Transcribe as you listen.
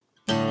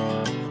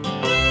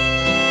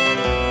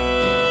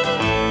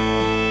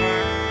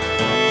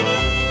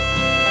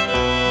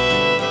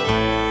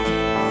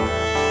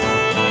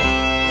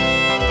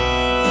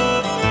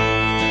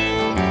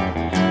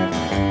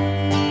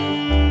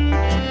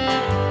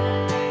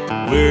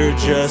We're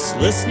just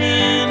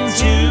listening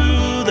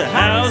to the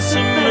House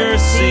of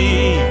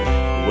Mercy,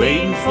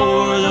 waiting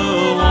for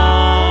the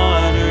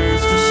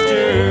waters to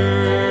stir.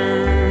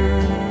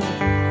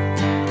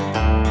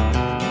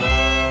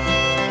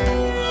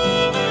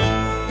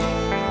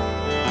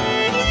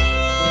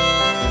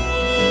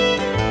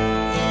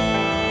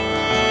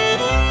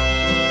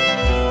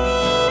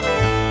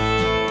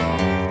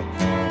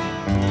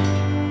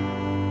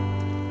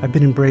 I've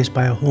been embraced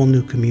by a whole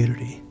new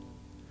community.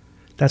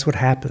 That's what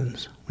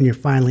happens when you're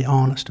finally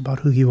honest about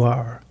who you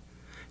are.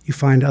 You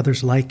find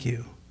others like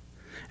you,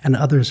 and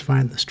others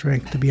find the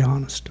strength to be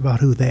honest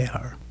about who they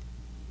are.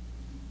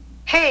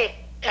 Hey,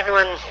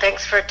 everyone.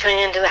 Thanks for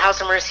tuning into the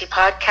House of Mercy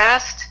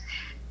podcast.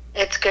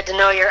 It's good to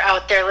know you're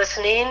out there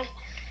listening.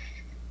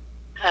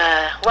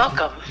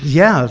 Welcome.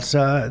 Yeah,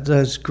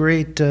 it's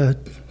great to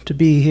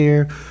be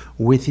here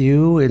with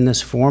you in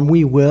this form.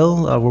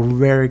 We're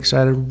very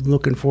excited,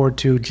 looking forward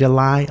to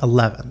July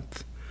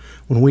 11th,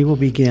 when we will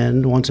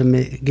begin once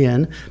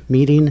again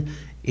meeting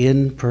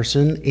in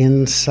person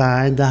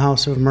inside the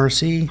House of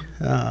Mercy.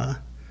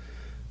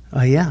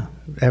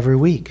 Every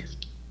week.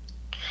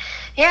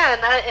 Yeah,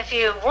 and if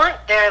you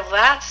weren't there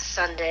last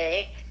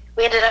Sunday,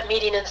 we ended up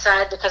meeting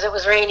inside because it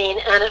was raining,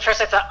 and at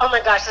first I thought, oh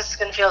my gosh, this is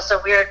going to feel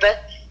so weird, but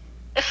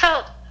it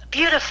felt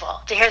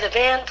beautiful to hear the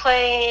band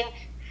playing.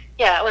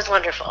 Yeah, it was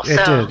wonderful.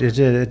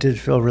 It did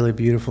feel really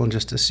beautiful, and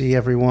just to see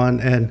everyone.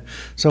 And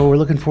so we're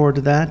looking forward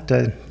to that,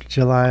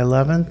 July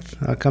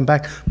 11th. Come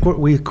back.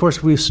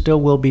 We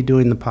still will be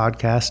doing the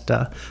podcast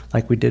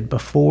like we did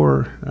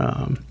before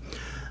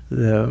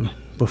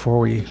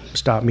we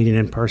stopped meeting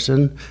in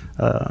person.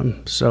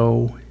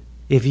 So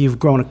if you've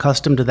grown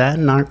accustomed to that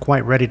and aren't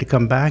quite ready to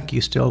come back,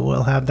 you still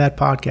will have that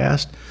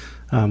podcast.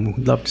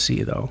 We'd love to see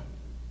you, though.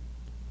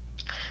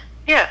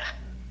 Yeah.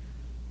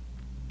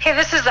 Hey,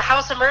 this is the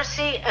House of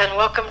Mercy, and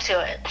welcome to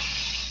it.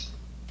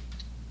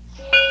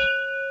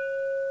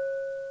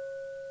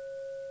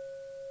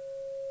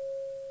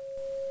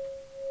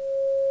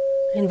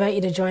 I invite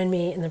you to join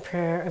me in the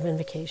prayer of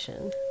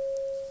invocation.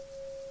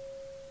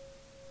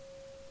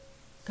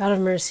 God of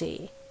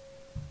mercy,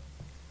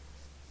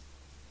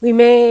 we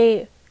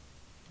may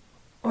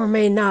or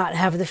may not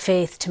have the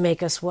faith to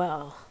make us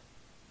well,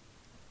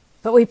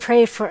 but we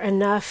pray for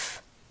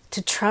enough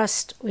to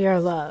trust we are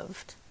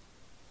loved,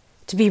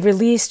 to be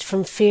released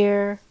from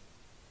fear,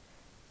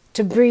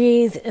 to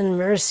breathe in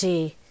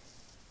mercy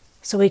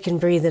so we can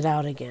breathe it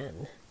out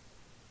again.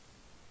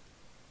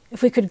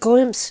 If we could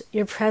glimpse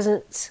your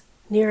presence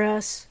near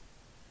us,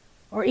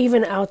 or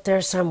even out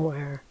there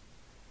somewhere,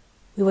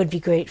 we would be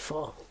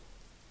grateful.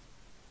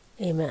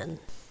 Amen.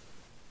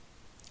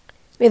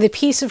 May the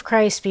peace of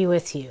Christ be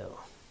with you.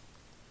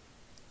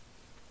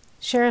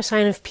 Share a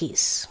sign of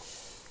peace.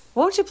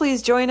 Won't you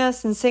please join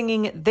us in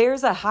singing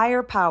There's a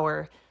Higher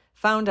Power,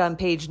 found on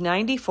page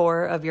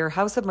 94 of your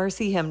House of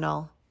Mercy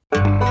hymnal.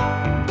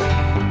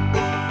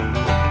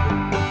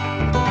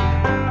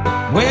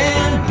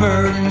 When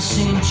burdens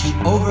seem to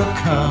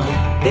overcome,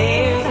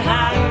 There's a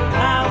higher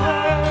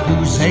power.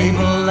 who's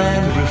able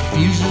and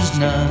refuses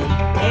none.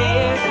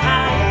 There's a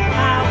higher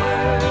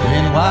power.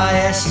 Then why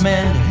ask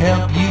men to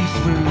help you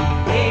through?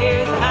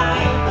 There's a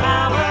higher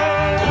power.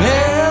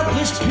 They're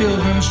helpless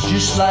pilgrims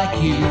just like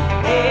you.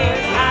 There's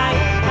a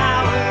higher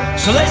power.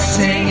 So let's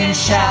sing and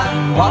shout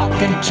and walk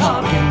and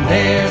talk, and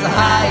there's a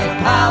higher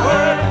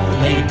power.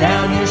 Lay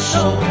down your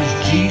soul,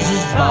 'cause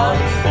Jesus bought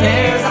it.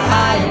 There's a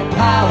higher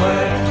power.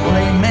 Well,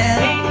 amen,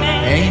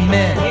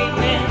 amen,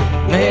 Amen.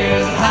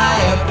 There's a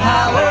higher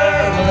power.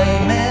 Well,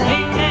 amen,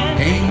 amen,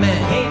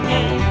 Amen.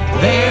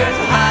 There's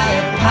a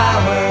higher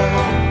power.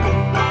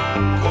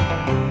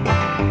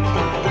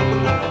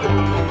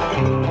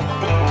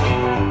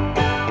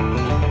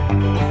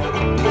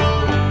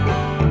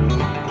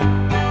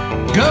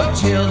 Go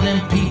tell them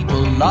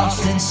people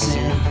lost in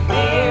sin,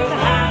 There's a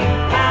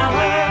higher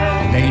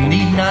power. they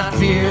need not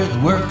fear the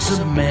works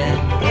of men.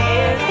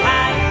 There's a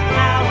higher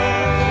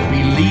power.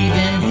 Believe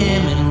in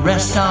him and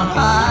rest on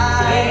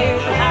high.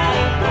 There's a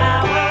higher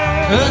power.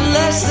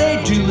 Unless they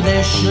do,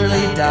 they'll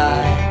surely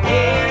die.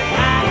 There's a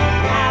higher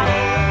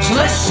power. So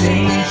let's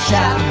sing and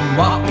shout and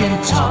walk and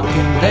talk,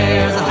 and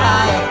there's a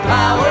higher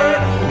power.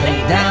 Lay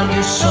down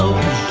your soul,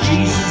 'cause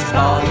Jesus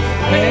bought it.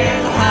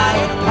 There's a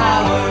higher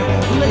power.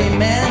 Well,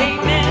 amen,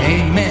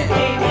 amen.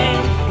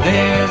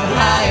 There's a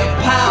higher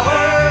power.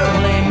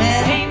 Well,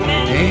 amen,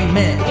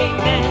 amen.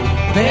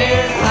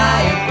 There's a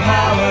higher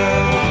power.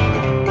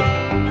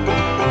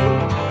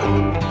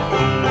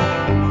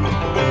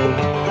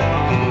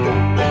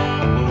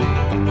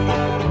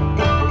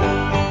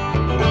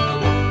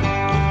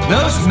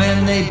 Those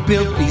men, they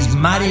built these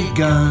mighty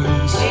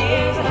guns.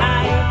 There's a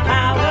higher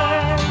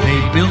power. They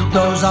built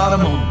those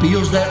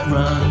automobiles that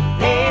run.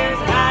 There's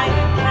a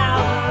higher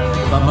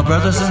power. But my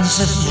brothers and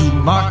sisters who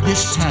mark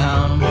this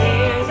town,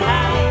 There's a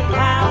higher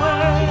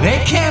power. they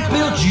can't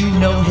build you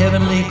no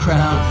heavenly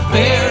crown.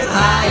 There's a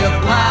higher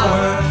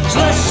power. So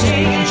let's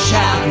sing and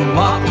shout and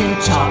walk and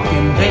talk,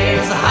 and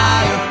there's a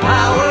higher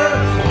power.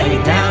 Lay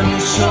down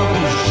your soul,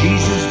 'cause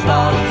Jesus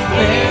bought it.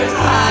 There's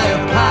a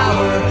higher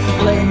power.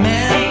 Well,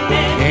 amen,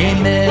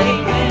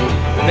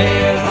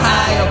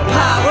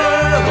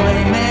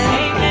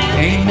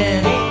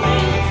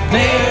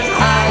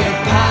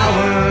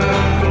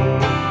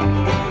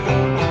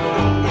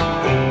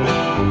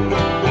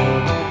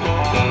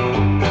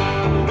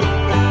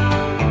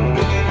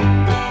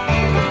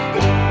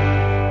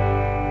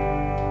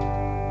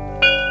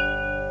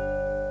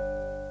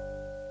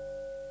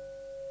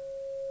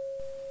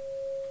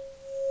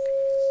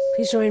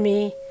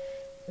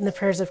 and the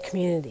prayers of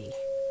community.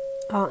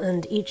 I'll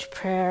end each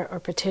prayer or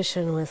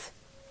petition with,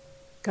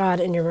 God,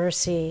 in your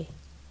mercy,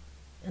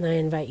 and I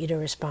invite you to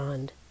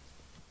respond.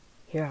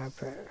 Hear our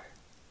prayer.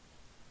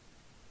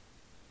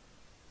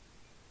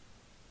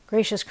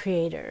 Gracious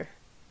Creator,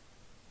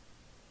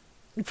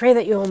 we pray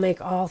that you will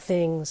make all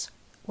things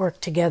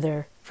work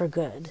together for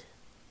good.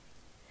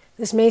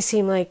 This may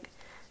seem like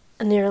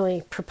a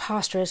nearly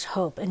preposterous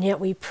hope, and yet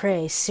we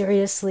pray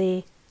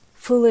seriously,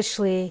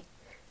 foolishly,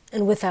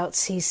 and without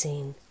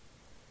ceasing,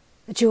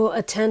 that you will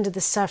attend to the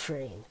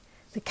suffering,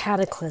 the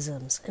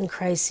cataclysms, and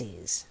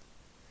crises.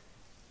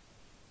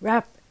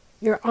 Wrap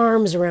your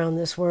arms around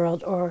this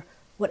world, or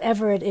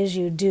whatever it is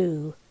you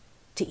do,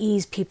 to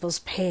ease people's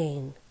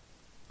pain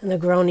and the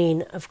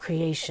groaning of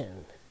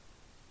creation.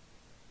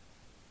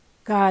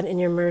 God, in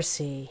your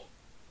mercy,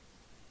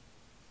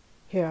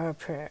 hear our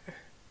prayer.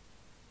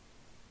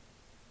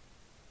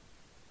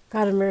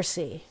 God of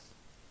mercy,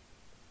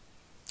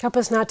 help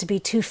us not to be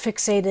too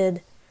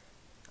fixated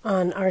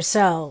on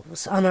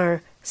ourselves, on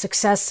our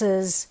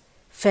successes,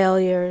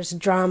 failures,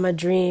 drama,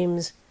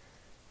 dreams.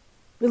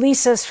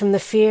 Release us from the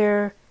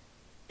fear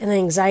and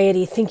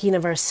anxiety thinking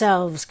of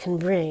ourselves can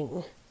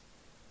bring.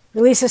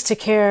 Release us to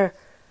care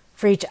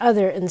for each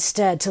other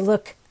instead, to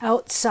look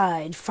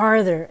outside,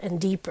 farther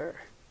and deeper,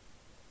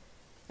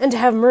 and to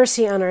have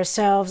mercy on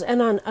ourselves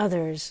and on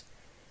others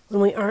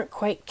when we aren't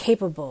quite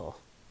capable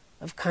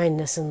of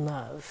kindness and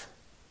love.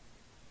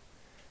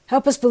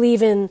 Help us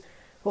believe in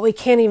what we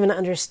can't even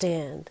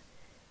understand,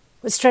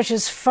 what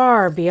stretches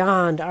far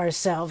beyond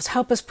ourselves.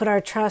 Help us put our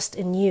trust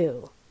in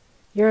you,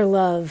 your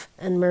love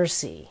and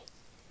mercy.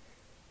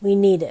 We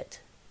need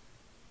it.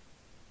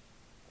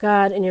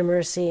 God, in your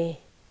mercy,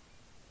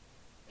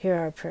 hear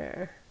our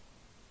prayer.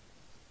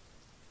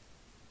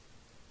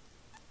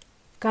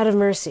 God of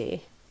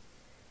mercy,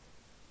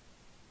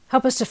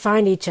 help us to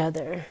find each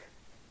other,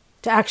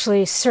 to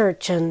actually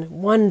search and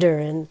wonder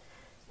and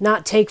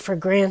not take for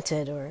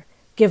granted or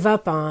give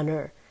up on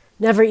or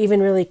never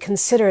even really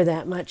consider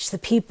that much the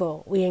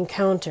people we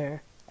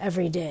encounter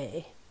every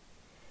day.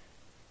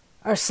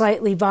 Our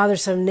slightly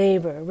bothersome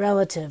neighbor,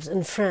 relatives,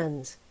 and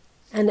friends,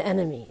 and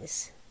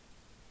enemies.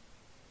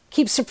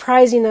 Keep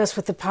surprising us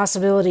with the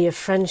possibility of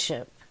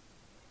friendship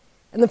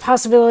and the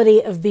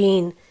possibility of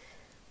being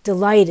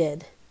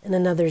delighted in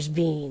another's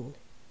being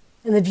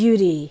and the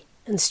beauty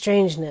and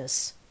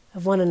strangeness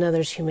of one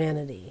another's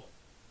humanity.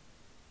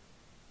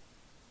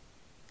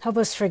 Help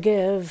us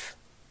forgive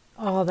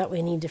all that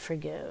we need to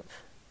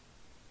forgive.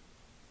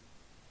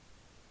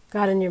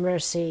 God, in your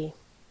mercy,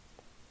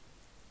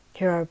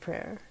 hear our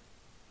prayer.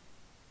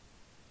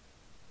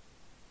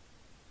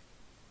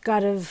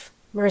 God of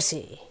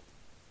mercy,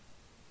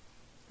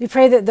 we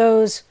pray that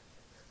those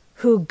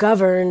who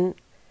govern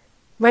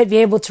might be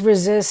able to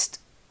resist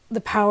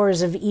the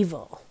powers of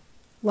evil,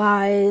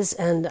 lies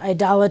and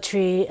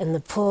idolatry and the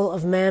pull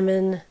of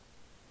mammon.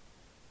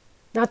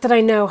 Not that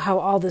I know how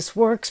all this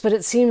works, but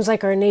it seems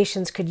like our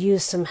nations could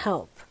use some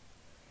help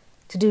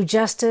to do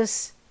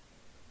justice,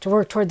 to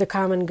work toward the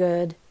common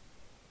good,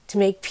 to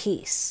make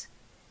peace,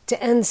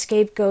 to end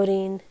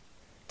scapegoating,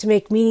 to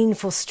make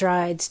meaningful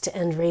strides to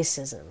end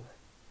racism.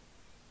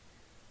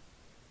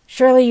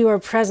 Surely you are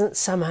present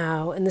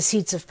somehow in the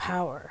seats of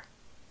power.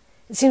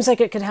 It seems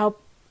like it could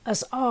help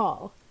us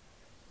all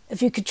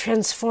if you could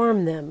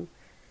transform them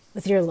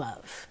with your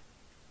love.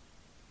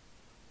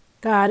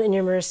 God, in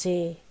your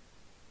mercy,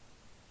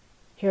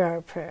 hear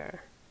our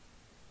prayer.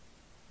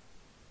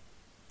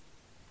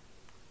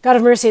 God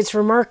of mercy, it's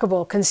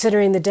remarkable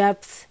considering the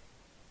depth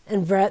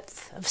and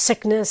breadth of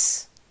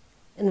sickness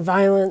and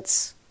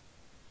violence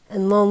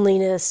and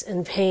loneliness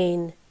and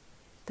pain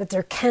that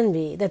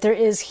there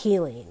is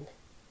healing.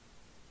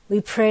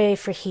 We pray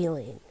for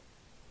healing,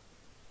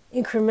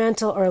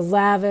 incremental or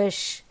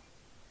lavish,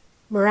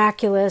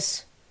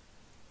 miraculous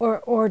or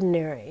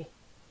ordinary.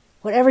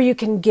 Whatever you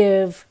can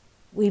give,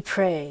 we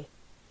pray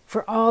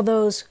for all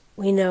those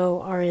we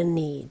know are in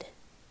need.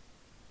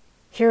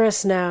 Hear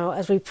us now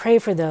as we pray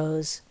for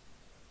those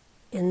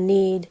in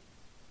need,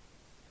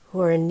 who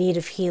are in need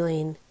of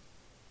healing,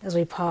 as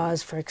we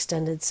pause for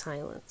extended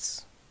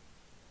silence.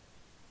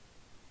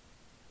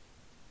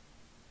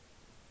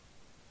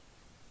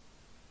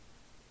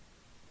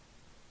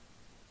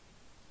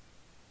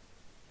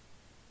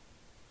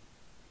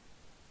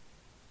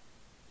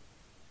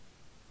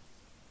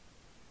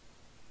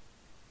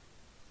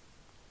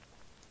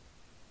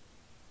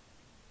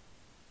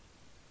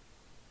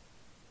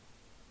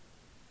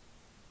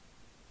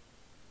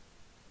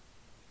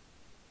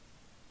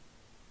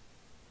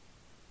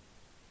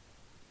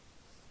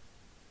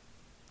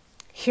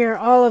 Hear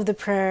all of the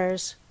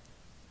prayers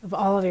of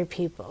all of your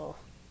people.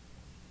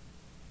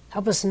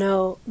 Help us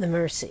know the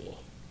mercy.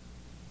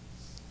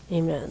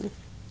 Amen.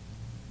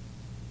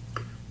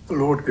 The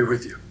Lord be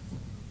with you.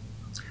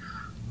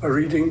 A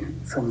reading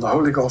from the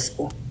Holy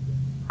Gospel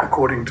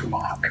according to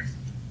Mark.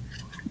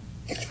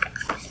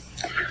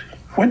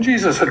 When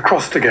Jesus had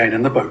crossed again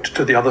in the boat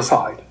to the other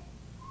side,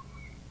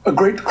 a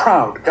great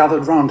crowd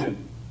gathered round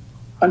him,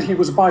 and he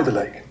was by the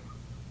lake.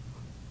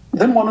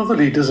 Then one of the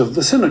leaders of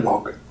the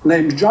synagogue,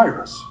 named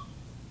Jairus,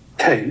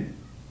 came,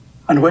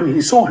 and when he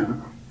saw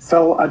him,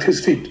 fell at his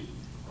feet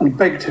and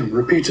begged him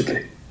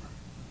repeatedly,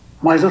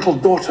 "My little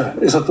daughter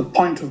is at the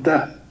point of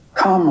death.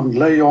 Come and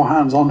lay your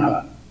hands on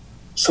her,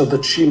 so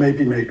that she may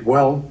be made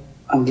well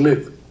and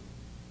live."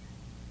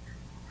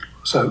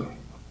 So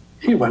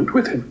he went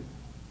with him,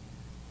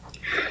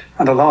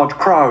 and a large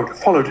crowd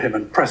followed him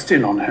and pressed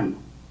in on him.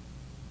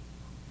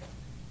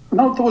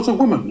 Now there was a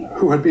woman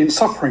who had been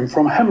suffering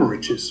from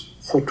hemorrhages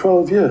for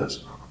 12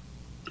 years.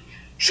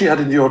 She had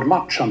endured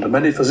much under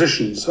many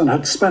physicians and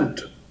had spent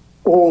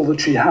all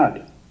that she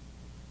had.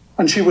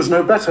 And she was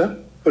no better,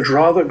 but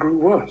rather grew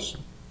worse.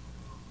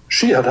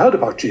 She had heard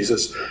about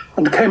Jesus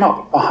and came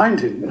up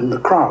behind him in the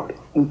crowd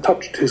and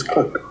touched his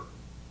cloak.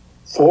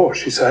 "For,"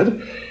 she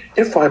said,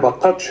 "if I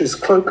but touch his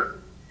cloak,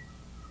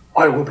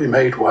 I will be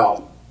made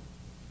well."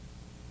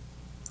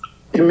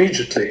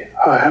 Immediately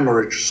her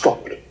hemorrhage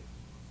stopped,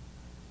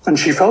 and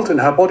she felt in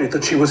her body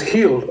that she was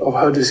healed of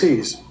her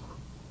disease.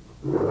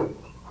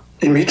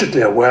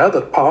 Immediately aware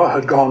that power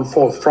had gone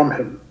forth from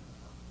him,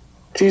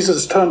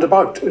 Jesus turned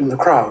about in the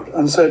crowd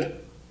and said,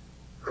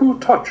 "Who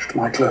touched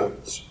my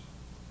clothes?"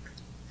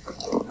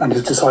 And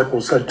his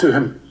disciples said to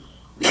him,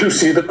 "You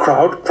see the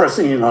crowd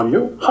pressing in on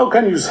you. How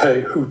can you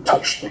say, 'Who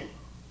touched me?'"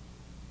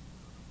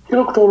 He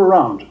looked all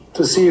around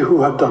to see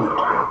who had done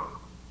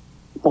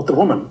it. But the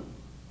woman,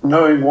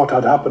 knowing what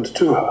had happened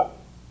to her,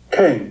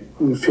 came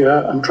in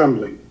fear and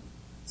trembling,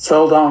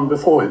 fell down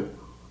before him,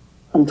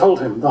 and told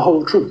him the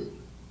whole truth.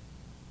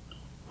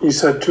 He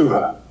said to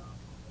her,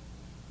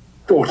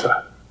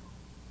 "Daughter,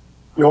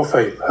 your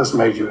faith has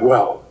made you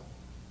well.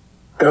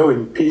 Go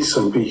in peace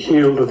and be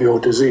healed of your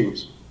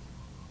disease."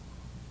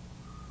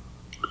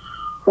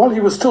 While he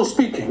was still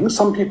speaking,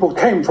 some people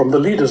came from the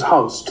leader's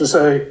house to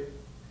say,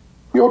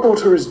 "Your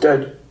daughter is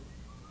dead.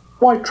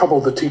 Why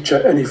trouble the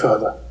teacher any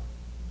further?"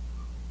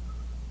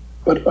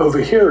 But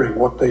overhearing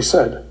what they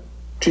said,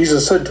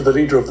 Jesus said to the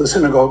leader of the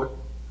synagogue,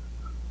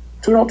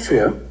 "Do not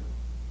fear,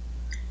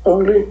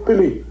 only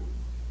believe."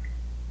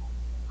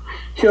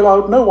 He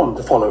allowed no one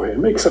to follow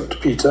him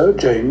except Peter,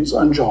 James,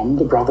 and John,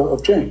 the brother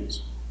of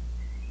James.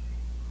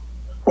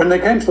 When they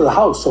came to the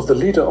house of the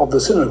leader of the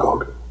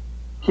synagogue,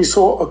 he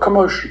saw a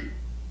commotion,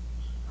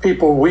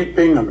 people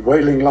weeping and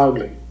wailing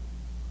loudly.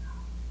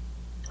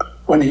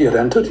 When he had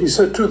entered, he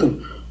said to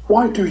them,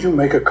 "Why do you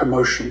make a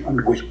commotion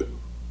and weep?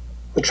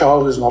 The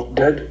child is not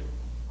dead,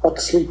 but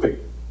sleeping."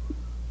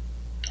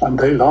 And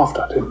they laughed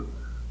at him.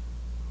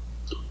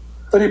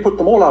 Then he put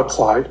them all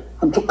outside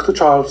and took the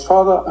child's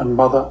father and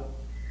mother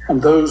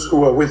and those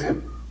who were with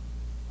him,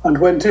 and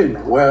went in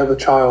where the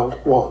child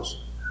was.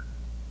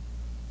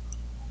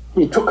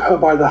 He took her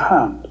by the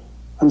hand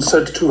and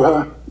said to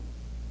her,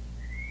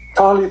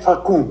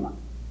 "Talitha kum,"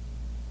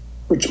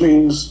 which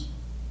means,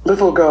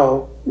 "Little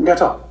girl,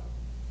 get up."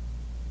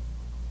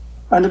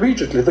 And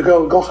immediately the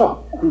girl got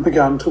up and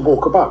began to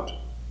walk about.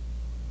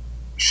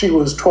 She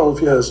was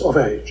 12 years of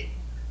age.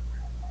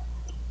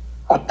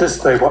 At this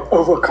they were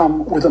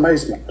overcome with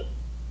amazement.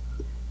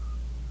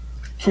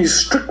 He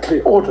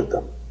strictly ordered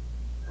them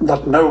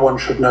that no one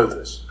should know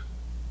this,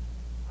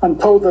 and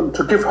told them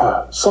to give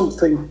her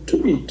something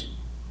to eat.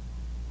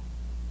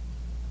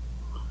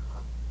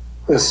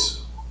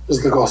 This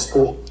is the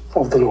gospel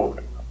of the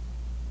Lord.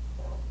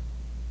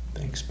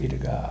 Thanks be to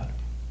God.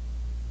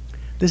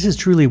 This is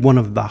truly one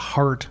of the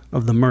heart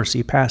of the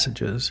mercy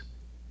passages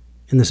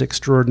in this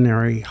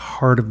extraordinary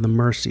heart of the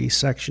mercy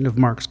section of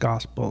Mark's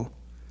gospel.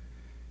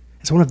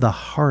 It's one of the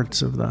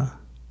hearts of the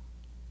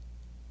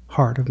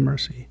heart of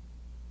mercy.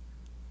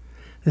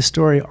 This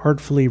story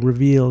artfully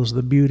reveals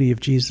the beauty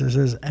of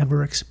Jesus'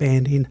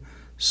 ever-expanding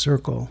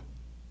circle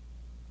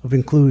of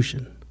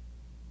inclusion.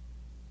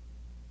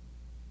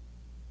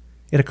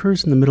 It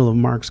occurs in the middle of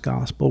Mark's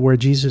gospel, where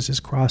Jesus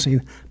is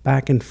crossing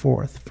back and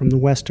forth from the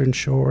western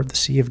shore of the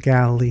Sea of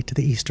Galilee to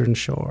the eastern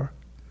shore.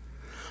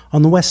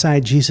 On the west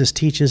side, Jesus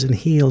teaches and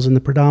heals in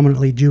the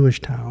predominantly Jewish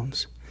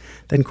towns,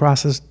 then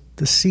crosses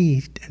the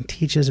sea and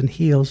teaches and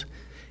heals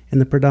in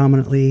the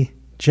predominantly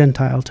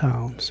Gentile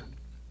towns.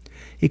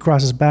 He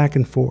crosses back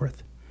and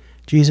forth.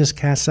 Jesus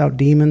casts out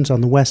demons on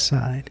the west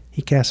side.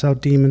 He casts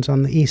out demons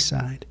on the east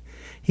side.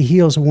 He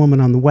heals a woman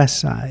on the west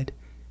side.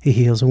 He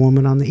heals a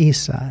woman on the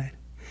east side.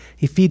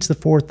 He feeds the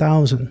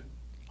 4,000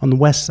 on the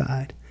west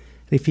side,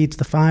 and he feeds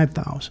the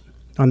 5,000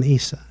 on the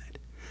east side.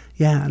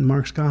 Yeah, in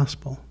Mark's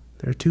gospel,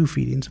 there are 2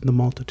 feedings of the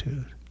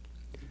multitude.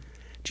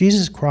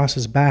 Jesus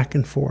crosses back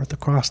and forth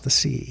across the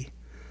sea,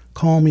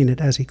 calming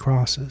it as he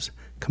crosses,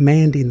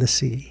 commanding the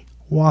sea,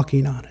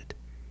 walking on it,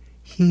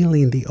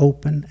 healing the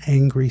open,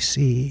 angry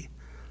sea,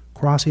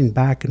 crossing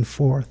back and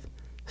forth,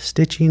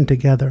 stitching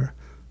together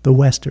the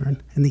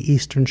western and the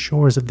eastern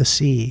shores of the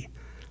sea,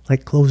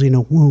 like closing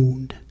a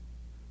wound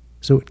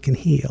so it can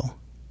heal.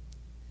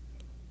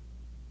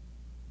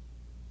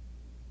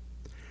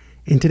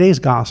 In today's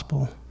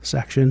gospel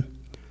section,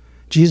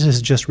 Jesus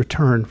has just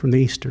returned from the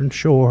eastern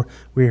shore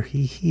where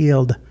he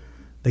healed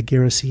the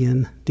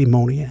Gerasean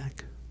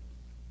demoniac.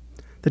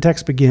 The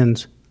text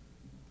begins,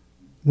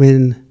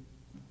 "When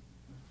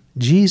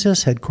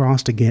Jesus had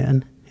crossed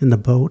again in the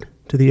boat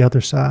to the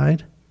other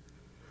side.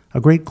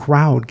 A great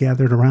crowd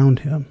gathered around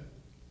him.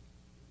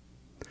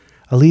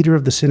 A leader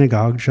of the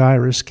synagogue,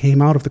 Jairus,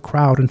 came out of the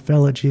crowd and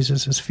fell at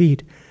Jesus'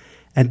 feet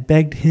and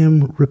begged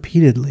him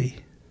repeatedly,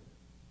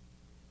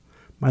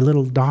 "My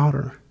little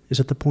daughter is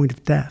at the point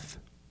of death.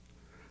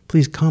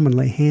 Please come and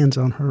lay hands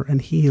on her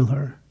and heal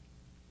her."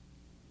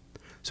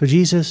 So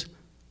Jesus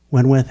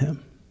went with him,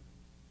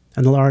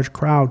 and the large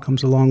crowd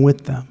comes along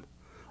with them,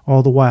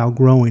 all the while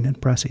growing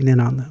and pressing in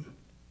on them.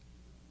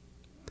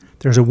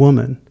 There's a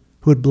woman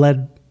who had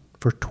bled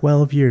for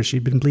 12 years.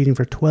 She'd been bleeding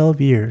for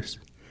 12 years,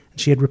 and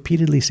she had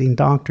repeatedly seen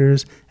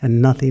doctors,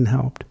 and nothing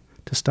helped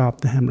to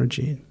stop the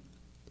hemorrhaging.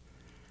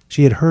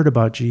 She had heard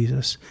about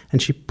Jesus,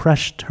 and she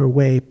pushed her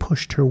way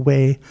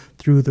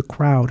through the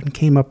crowd and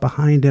came up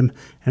behind him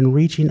and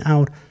reaching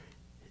out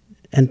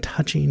and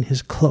touching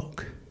his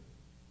cloak.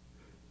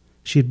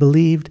 She had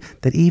believed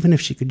that even if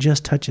she could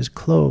just touch his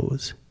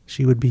clothes,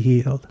 she would be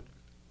healed.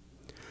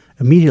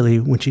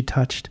 Immediately when she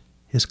touched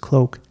his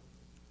cloak,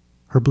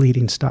 her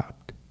bleeding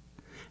stopped,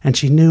 and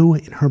she knew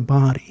in her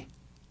body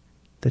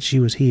that she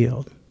was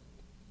healed.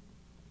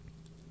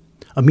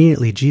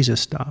 Immediately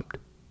Jesus stopped.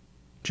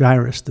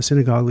 Jairus, the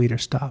synagogue leader,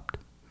 stopped.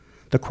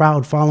 The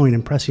crowd following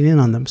and pressing in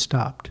on them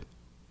stopped.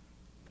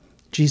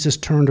 Jesus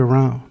turned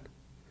around,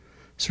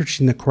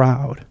 searching the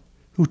crowd.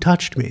 "Who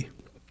touched me?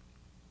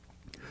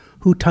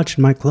 Who touched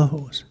my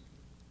clothes?"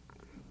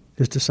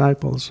 His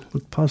disciples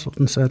looked puzzled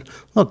and said,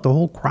 "Look, the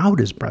whole crowd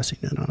is pressing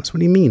in on us. What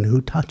do you mean,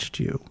 who touched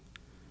you?"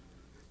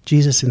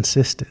 Jesus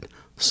insisted,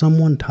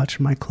 "Someone touched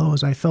my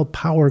clothes. I felt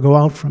power go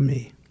out from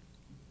me."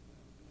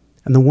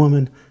 And the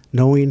woman,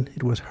 knowing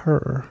it was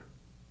her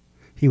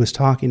he was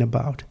talking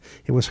about,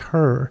 it was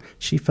her,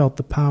 she felt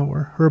the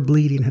power. Her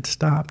bleeding had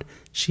stopped.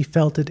 She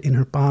felt it in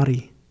her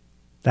body,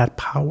 that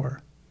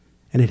power,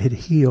 and it had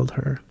healed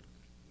her.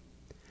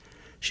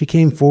 She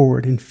came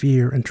forward in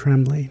fear and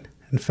trembling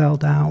and fell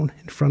down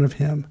in front of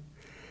him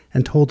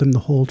and told him the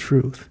whole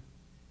truth.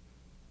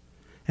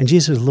 And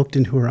Jesus looked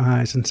into her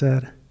eyes and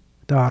said,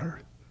 "Daughter,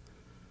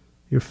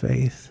 your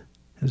faith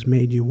has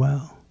made you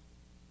well.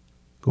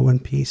 Go in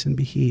peace and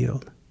be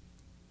healed."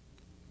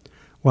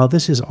 While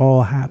this is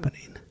all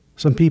happening,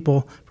 some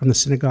people from the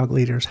synagogue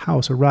leader's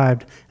house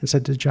arrived and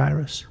said to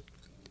Jairus,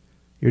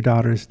 "Your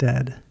daughter is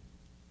dead.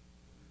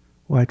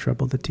 Why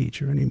trouble the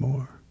teacher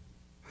anymore?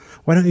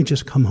 Why don't you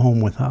just come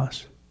home with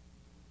us?"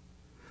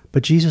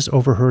 But Jesus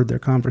overheard their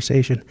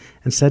conversation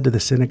and said to the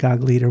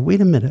synagogue leader, "Wait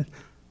a minute.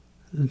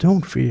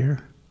 Don't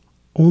fear.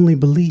 Only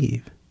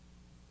believe."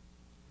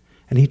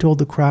 And he told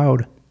the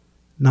crowd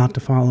not to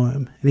follow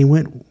him. And he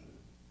went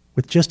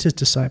with just his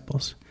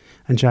disciples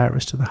and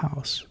Jairus to the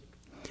house.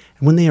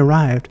 And when they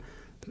arrived,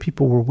 the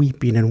people were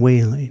weeping and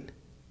wailing.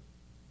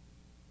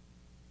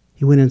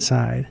 He went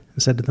inside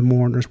and said to the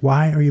mourners,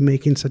 "Why are you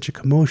making such a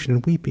commotion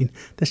and weeping?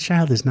 This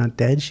child is not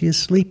dead, she is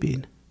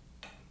sleeping."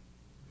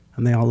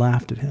 And they all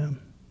laughed at him.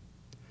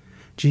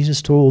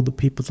 Jesus told the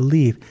people to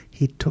leave.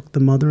 He took the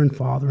mother and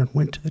father and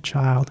went to the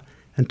child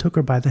and took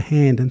her by the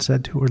hand and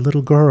said to her,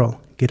 "Little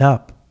girl, get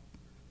up."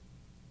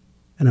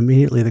 And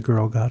immediately the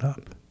girl got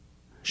up.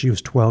 She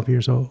was 12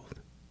 years old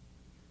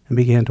and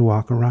began to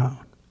walk around.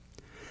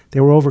 They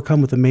were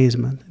overcome with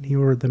amazement, and he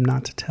ordered them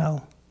not to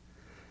tell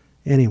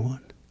anyone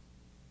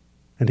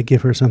and to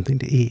give her something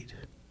to eat.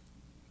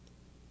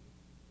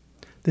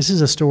 This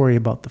is a story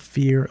about the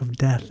fear of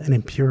death and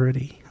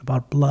impurity,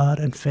 about blood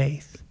and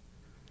faith.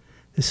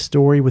 This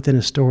story within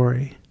a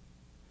story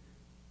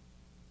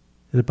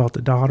is about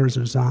the daughters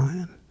of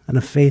Zion and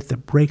a faith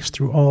that breaks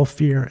through all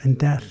fear and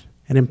death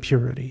and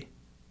impurity.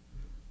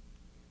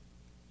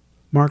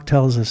 Mark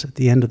tells us at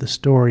the end of the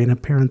story in a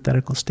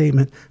parenthetical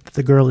statement that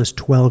the girl is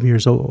 12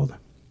 years old,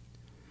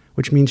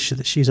 which means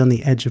that she's on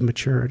the edge of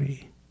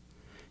maturity.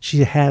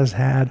 She has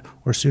had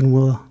or soon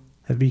will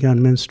have begun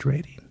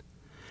menstruating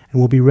and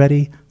will be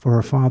ready for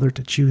her father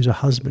to choose a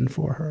husband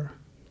for her.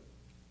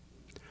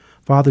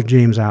 Father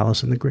James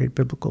Allison, the great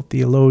biblical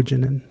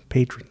theologian and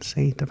patron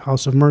saint of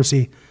House of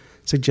Mercy,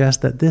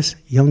 suggests that this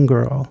young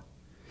girl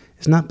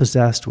is not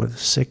possessed with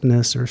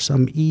sickness or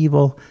some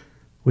evil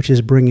which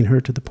is bringing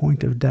her to the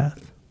point of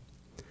death,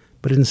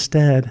 but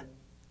instead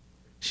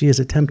she is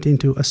attempting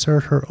to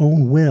assert her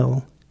own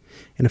will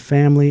in a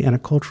family and a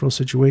cultural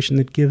situation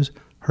that gives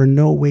her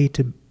no way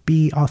to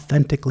be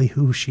authentically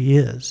who she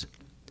is,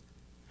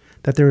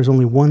 that there is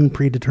only one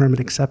predetermined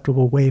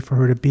acceptable way for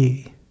her to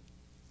be.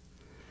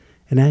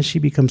 And as she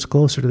becomes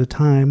closer to the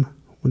time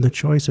when the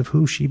choice of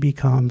who she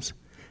becomes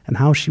and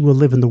how she will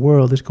live in the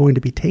world is going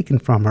to be taken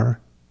from her,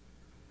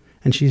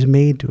 and she's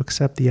made to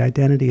accept the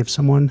identity of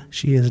someone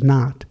she is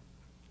not,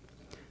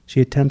 she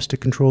attempts to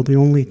control the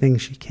only thing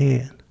she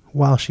can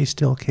while she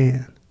still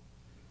can,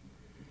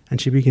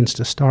 and she begins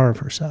to starve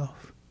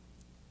herself.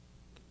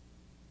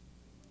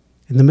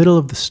 In the middle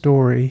of the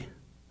story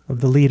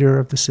of the leader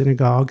of the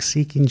synagogue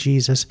seeking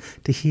Jesus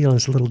to heal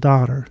his little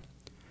daughter,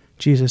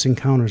 Jesus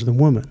encounters the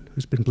woman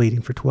who's been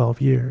bleeding for 12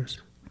 years,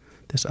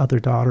 this other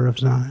daughter of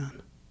Zion.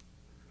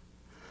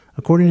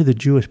 According to the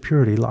Jewish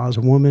purity laws,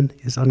 a woman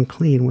is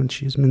unclean when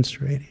she is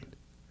menstruating.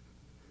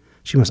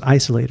 She must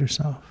isolate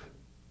herself.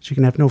 She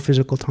can have no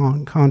physical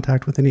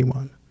contact with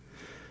anyone.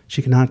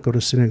 She cannot go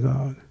to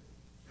synagogue.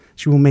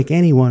 She will make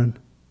anyone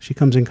she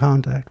comes in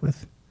contact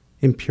with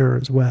impure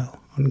as well,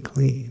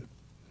 unclean.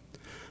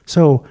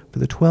 So, for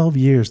the 12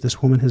 years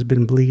this woman has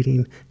been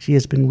bleeding, she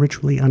has been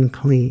ritually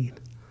unclean,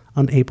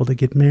 unable to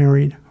get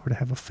married or to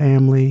have a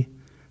family,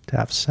 to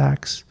have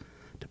sex,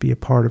 to be a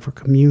part of her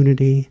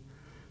community.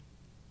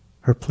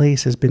 Her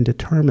place has been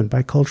determined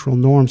by cultural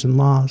norms and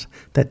laws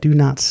that do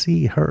not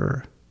see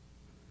her,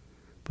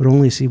 but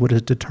only see what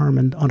is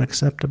determined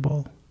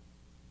unacceptable,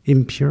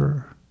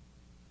 impure,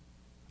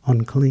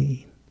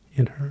 unclean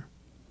in her.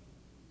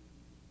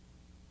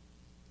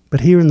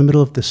 But here in the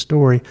middle of this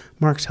story,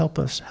 Mark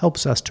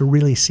helps us to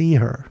really see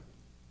her,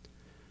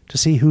 to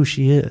see who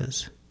she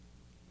is.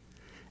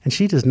 And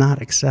she does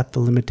not accept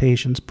the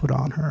limitations put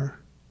on her.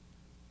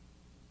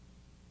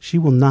 She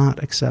will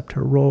not accept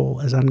her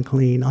role as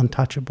unclean,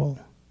 untouchable.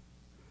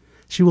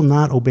 She will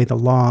not obey the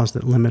laws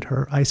that limit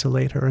her,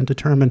 isolate her, and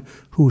determine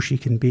who she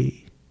can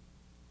be.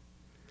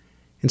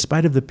 In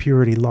spite of the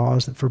purity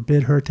laws that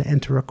forbid her to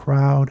enter a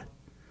crowd,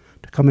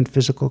 to come in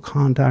physical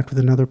contact with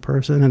another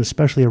person, and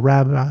especially a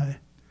rabbi,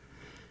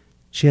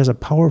 she has a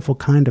powerful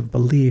kind of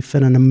belief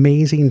and an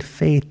amazing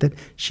faith that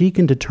she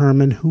can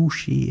determine who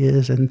she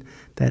is and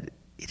that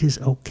it is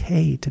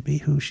okay to be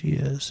who she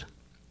is.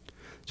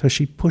 So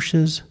she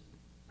pushes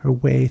her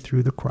way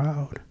through the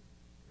crowd,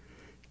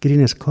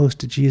 getting as close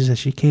to Jesus as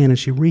she can, and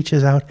she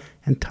reaches out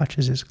and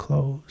touches his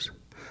clothes,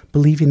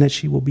 believing that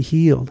she will be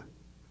healed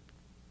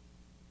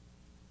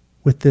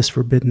with this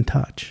forbidden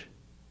touch.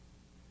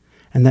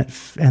 And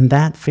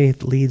that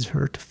faith leads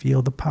her to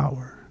feel the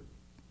power.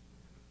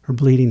 Her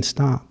bleeding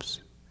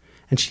stops,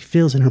 and she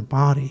feels in her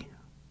body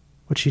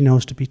what she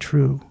knows to be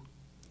true.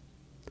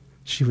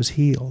 She was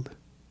healed.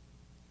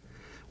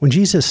 When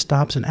Jesus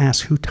stops and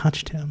asks who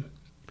touched him,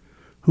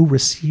 who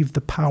received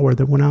the power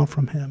that went out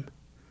from him,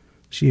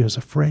 she is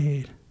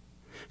afraid.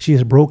 She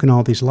has broken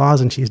all these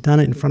laws, and she's done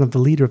it in front of the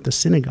leader of the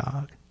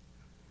synagogue.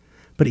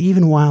 But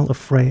even while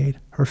afraid,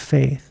 her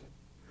faith,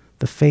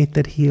 the faith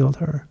that healed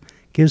her,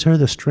 gives her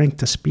the strength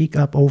to speak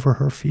up over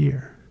her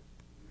fear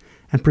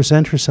and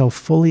present herself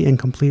fully and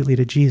completely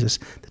to Jesus.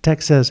 The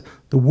text says,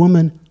 the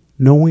woman,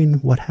 knowing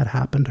what had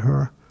happened to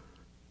her,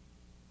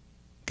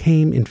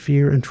 came in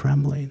fear and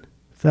trembling,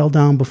 fell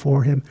down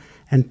before him,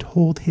 and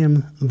told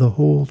him the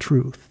whole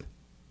truth.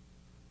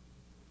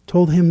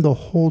 Told him the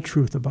whole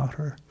truth about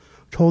her.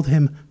 Told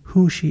him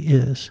who she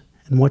is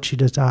and what she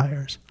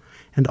desires,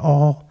 and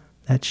all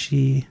that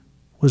she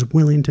was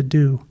willing to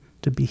do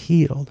to be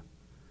healed,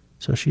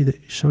 so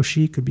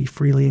she could be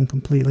freely and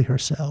completely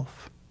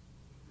herself.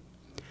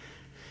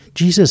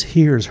 Jesus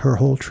hears her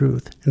whole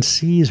truth and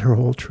sees her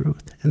whole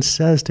truth and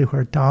says to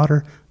her,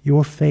 daughter,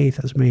 your faith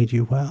has made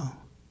you well.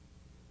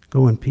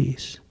 Go in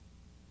peace.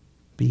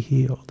 Be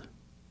healed.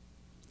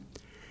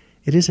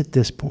 It is at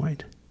this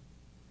point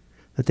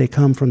that they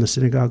come from the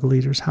synagogue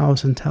leader's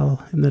house and tell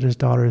him that his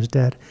daughter is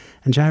dead.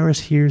 And Jairus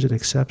hears and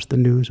accepts the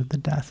news of the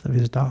death of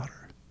his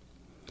daughter.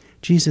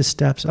 Jesus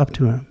steps up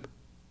to him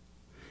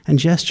and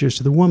gestures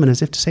to the woman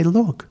as if to say,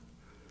 look,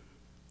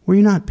 were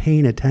you not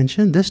paying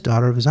attention? This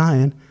daughter of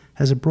Zion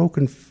has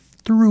broken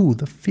through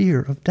the fear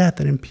of death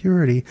and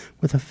impurity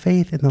with a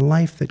faith in the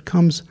life that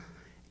comes,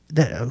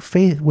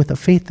 with a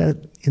faith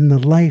that in the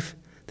life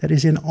that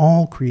is in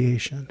all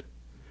creation.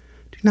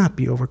 Do not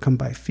be overcome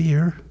by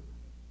fear,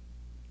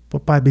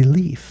 but by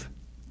belief.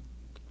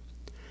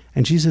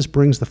 And Jesus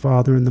brings the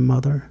father and the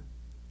mother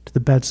to the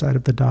bedside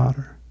of the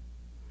daughter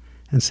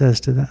and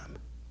says to them,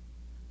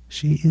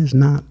 she is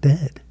not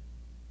dead.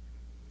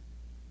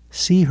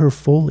 See her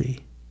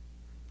fully.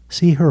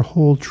 See her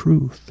whole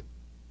truth.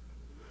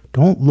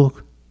 Don't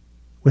look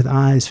with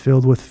eyes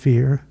filled with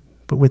fear,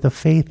 but with a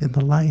faith in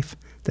the life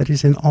that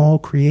is in all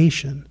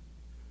creation.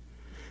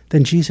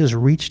 Then Jesus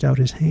reached out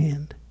his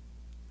hand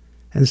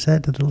and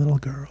said to the little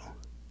girl,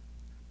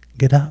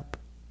 get up.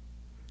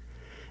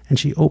 And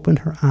she opened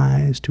her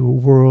eyes to a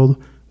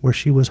world where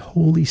she was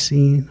wholly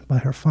seen by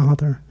her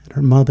father and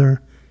her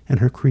mother and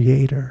her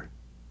Creator.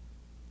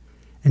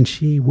 And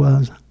she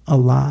was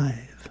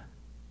alive.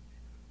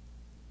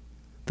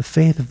 The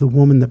faith of the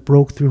woman that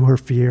broke through her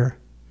fear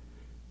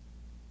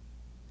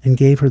and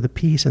gave her the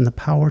peace and the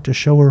power to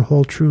show her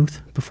whole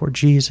truth before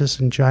Jesus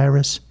and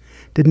Jairus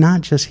did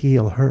not just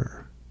heal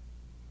her,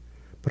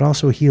 but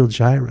also healed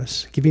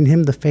Jairus, giving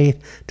him the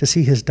faith to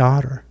see his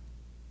daughter.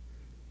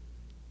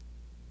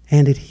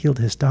 And it healed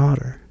his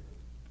daughter.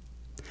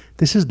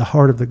 This is the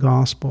heart of the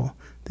gospel.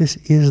 This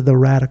is the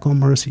radical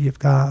mercy of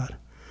God,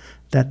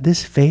 that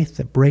this faith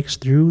that breaks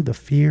through the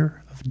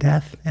fear of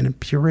death and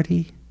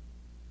impurity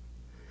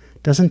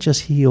doesn't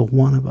just heal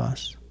one of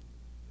us,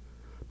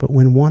 but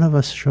when one of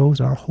us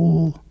shows our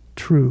whole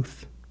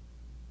truth,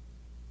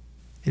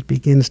 it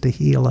begins to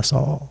heal us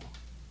all.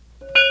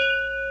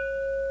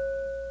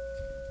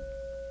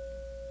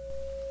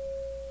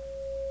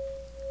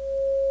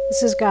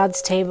 This is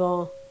God's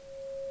table.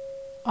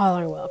 All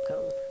are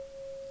welcome.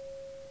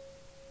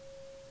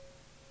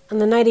 On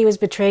the night he was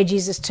betrayed,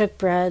 Jesus took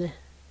bread,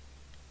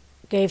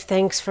 gave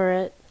thanks for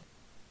it,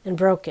 and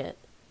broke it,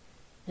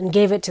 and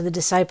gave it to the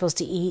disciples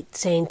to eat,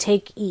 saying,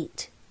 "Take,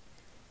 eat.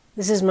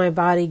 This is my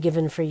body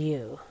given for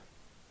you.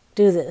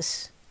 Do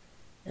this,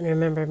 and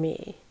remember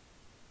me."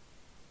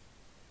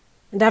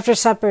 And after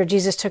supper,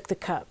 Jesus took the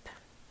cup,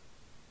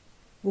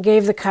 and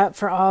gave the cup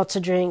for all to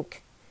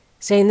drink,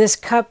 saying, "This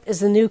cup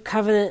is the new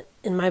covenant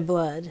in my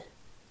blood,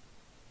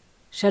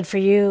 shed for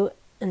you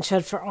and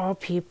shed for all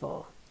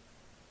people,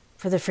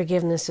 for the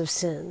forgiveness of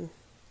sin.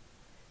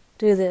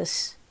 Do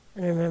this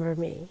and remember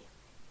me."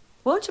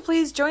 Won't you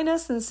please join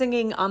us in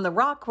singing On the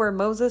Rock Where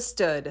Moses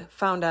Stood,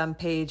 found on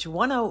page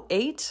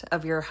 108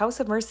 of your House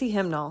of Mercy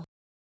hymnal.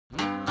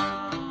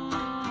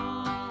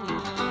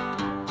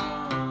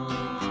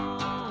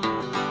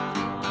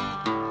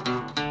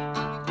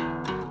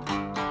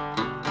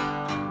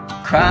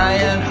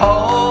 Crying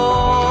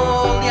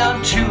holy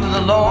unto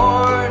the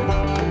Lord,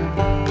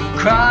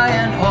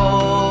 crying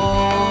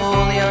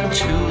holy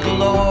unto the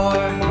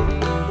Lord.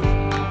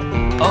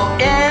 Oh,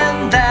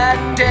 in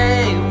that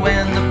day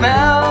when the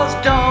bells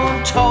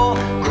don't toll,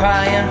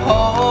 crying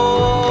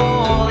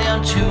holy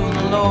unto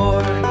the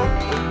Lord,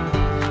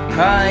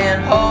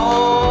 crying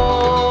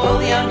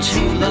holy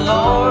unto the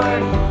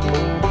Lord,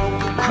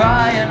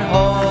 crying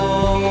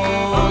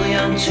holy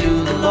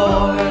unto the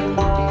Lord.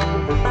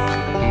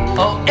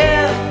 Oh,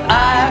 if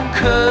I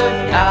could,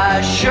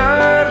 I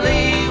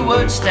surely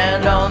would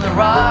stand on the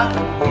rock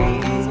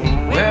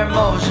where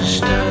Moses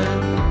stood.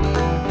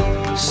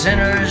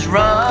 Sinners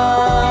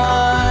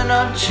run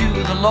unto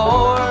the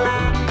Lord.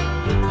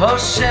 Oh,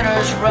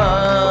 sinners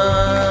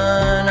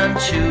run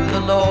unto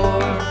the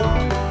Lord.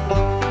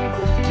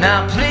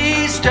 Now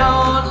please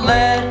don't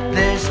let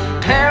this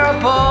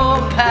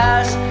parable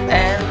pass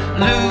and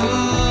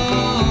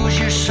lose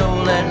your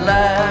soul at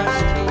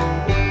last.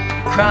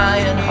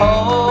 Crying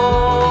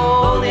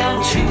holy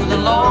unto the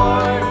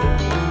Lord,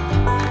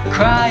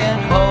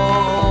 crying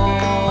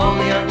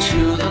holy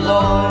unto the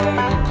Lord.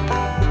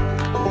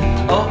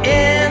 Oh,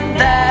 in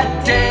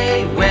that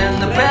day when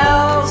the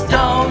bells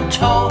don't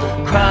toll,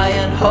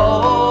 crying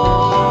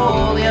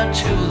holy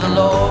unto the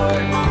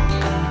Lord,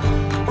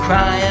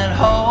 crying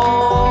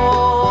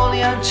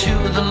holy unto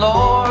the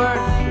Lord,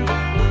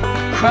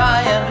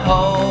 crying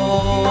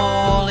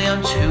holy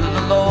unto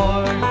the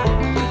Lord.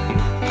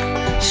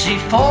 See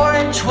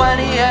 24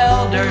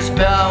 elders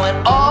bowing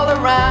all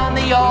around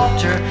the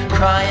altar,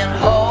 crying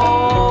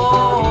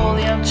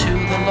holy unto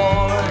the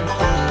Lord,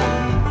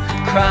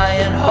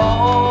 crying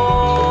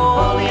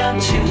holy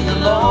unto the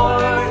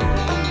Lord,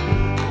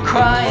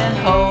 crying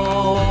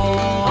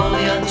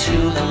holy unto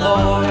the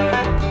Lord.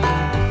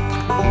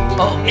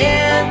 Oh,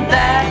 in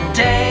that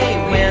day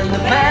when the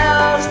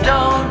bells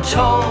don't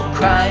toll,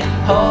 crying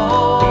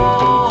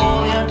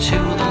holy unto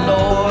the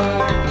Lord.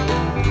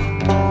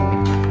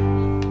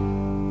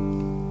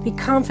 Be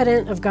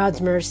confident of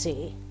God's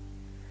mercy.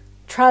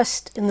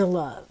 Trust in the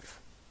love.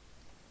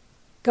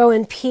 Go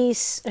in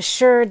peace,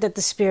 assured that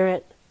the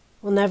Spirit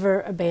will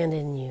never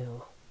abandon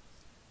you.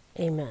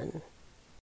 Amen.